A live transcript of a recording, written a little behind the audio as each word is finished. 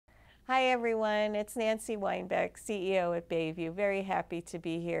Hi everyone, it's Nancy Weinbeck, CEO at Bayview. Very happy to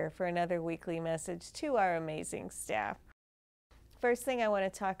be here for another weekly message to our amazing staff. First thing I want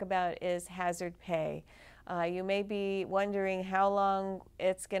to talk about is hazard pay. You may be wondering how long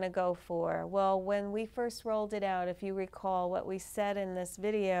it's going to go for. Well, when we first rolled it out, if you recall, what we said in this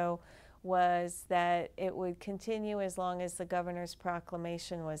video was that it would continue as long as the governor's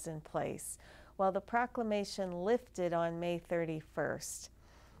proclamation was in place. Well, the proclamation lifted on May 31st.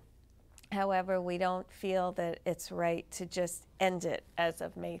 However, we don't feel that it's right to just end it as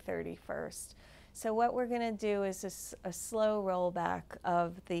of May 31st. So what we're going to do is a slow rollback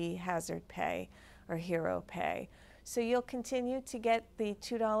of the hazard pay or hero pay. So you'll continue to get the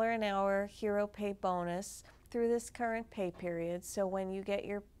 $2 an hour hero pay bonus through this current pay period. So when you get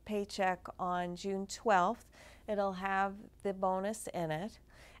your paycheck on June 12th, it'll have the bonus in it.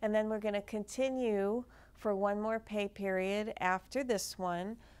 And then we're going to continue for one more pay period after this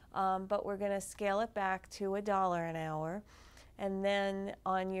one. But we're going to scale it back to $1 an hour. And then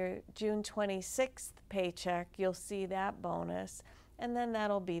on your June 26th paycheck, you'll see that bonus. And then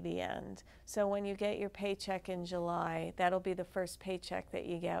that'll be the end. So when you get your paycheck in July, that'll be the first paycheck that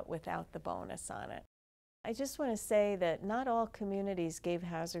you get without the bonus on it. I just want to say that not all communities gave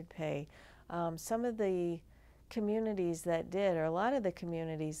hazard pay. Some of the communities that did, or a lot of the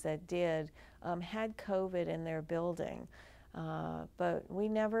communities that did, had COVID in their building. But we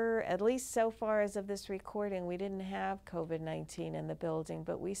never, at least so far as of this recording, we didn't have COVID-19 in the building,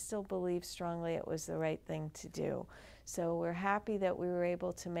 but we still believe strongly it was the right thing to do. So we're happy that we were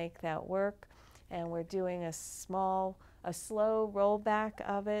able to make that work, and we're doing a slow rollback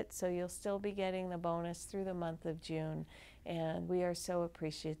of it, so you'll still be getting the bonus through the month of June. And we are so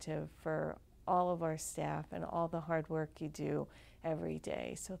appreciative for all of our staff and all the hard work you do every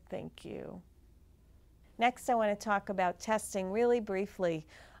day. So thank you. Next, I want to talk about testing really briefly.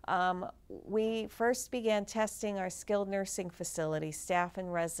 We first began testing our skilled nursing facility, staff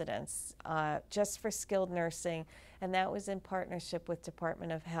and residents, just for skilled nursing, and that was in partnership with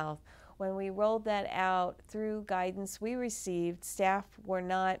Department of Health. When we rolled that out through guidance we received, staff were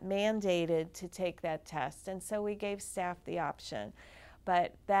not mandated to take that test, and so we gave staff the option.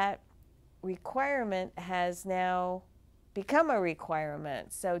 But that requirement has now become a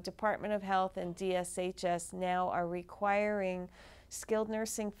requirement. So Department of Health and DSHS now are requiring skilled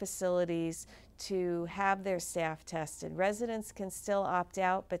nursing facilities to have their staff tested. Residents can still opt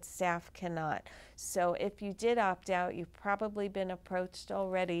out, but staff cannot. So if you did opt out, you've probably been approached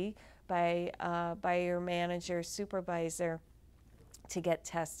already by your manager, supervisor, to get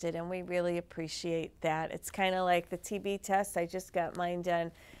tested, and we really appreciate that. It's kind of like the TB test. I just got mine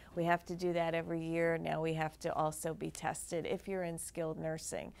done. We have to do that every year. Now we have to also be tested if you're in skilled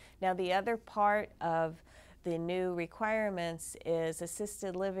nursing. Now the other part of the new requirements is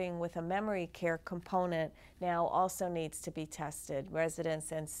assisted living with a memory care component now also needs to be tested,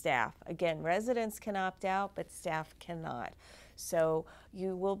 residents and staff. Again, residents can opt out, but staff cannot. So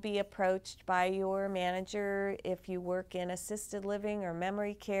you will be approached by your manager if you work in assisted living or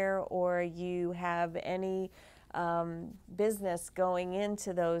memory care, or you have any business going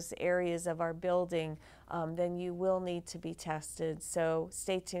into those areas of our building, then you will need to be tested. So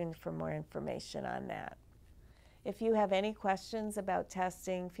stay tuned for more information on that. If you have any questions about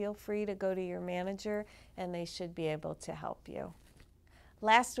testing, feel free to go to your manager and they should be able to help you.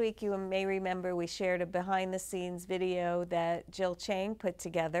 Last week, you may remember we shared a behind-the-scenes video that Jill Chang put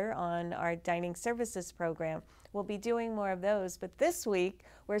together on our dining services program. We'll be doing more of those, but this week,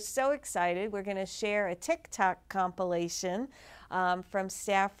 we're so excited. We're going to share a TikTok compilation from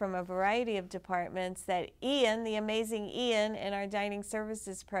staff from a variety of departments that Ian, the amazing Ian, in our dining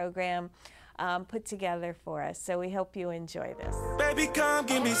services program, put together for us. So we hope you enjoy this. Baby, come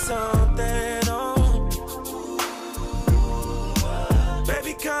give me something, oh.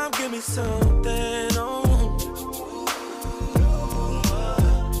 Baby, come give me something, oh.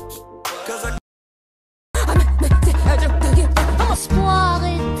 'Cause L'espoir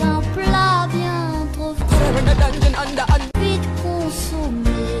est un plat bien trop vite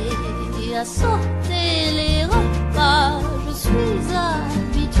consommé. À sauter les repas, je suis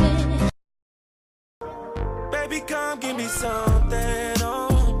habituée. baby, come give me something, oh.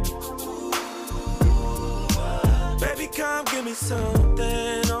 Baby, come give me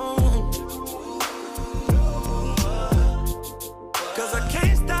something, oh. 'Cause I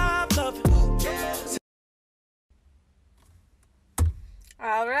can't stop loving.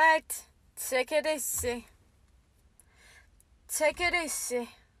 All right, take it easy. Take it easy.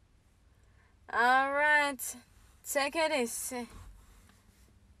 All right, take it easy.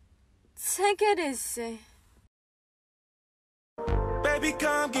 Take it easy. Baby, Baby,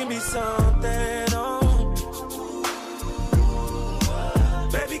 come give me something, oh.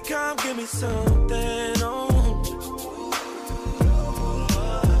 Baby, come give me something, oh.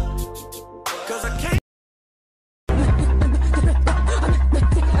 'Cause I can't.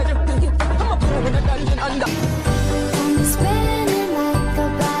 I'm spinning like a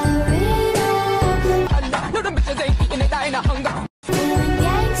ballerina. Feeling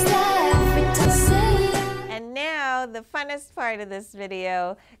gangsta every time I see. And now the funnest part of this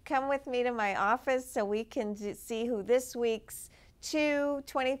video, come with me to my office so we can see who this week's two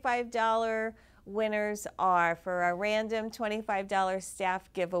 $25 winners are for a random $25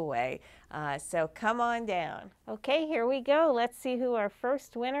 staff giveaway. So come on down. Okay, here we go. Let's see who our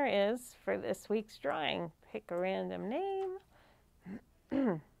first winner is for this week's drawing. Pick a random name.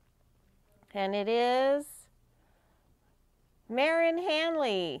 And it is Marin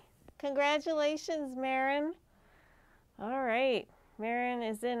Hanley. Congratulations, Marin. All right, Marin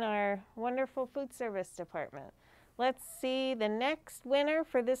is in our wonderful food service department. Let's see the next winner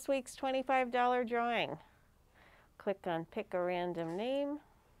for this week's $25 drawing. Click on pick a random name.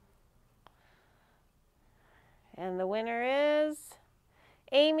 And the winner is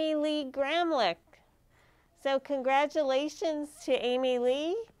Amy Lee Gramlich. So congratulations to Amy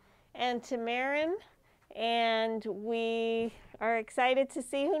Lee and to Marin. And we are excited to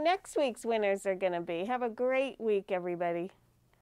see who next week's winners are going to be. Have a great week, everybody.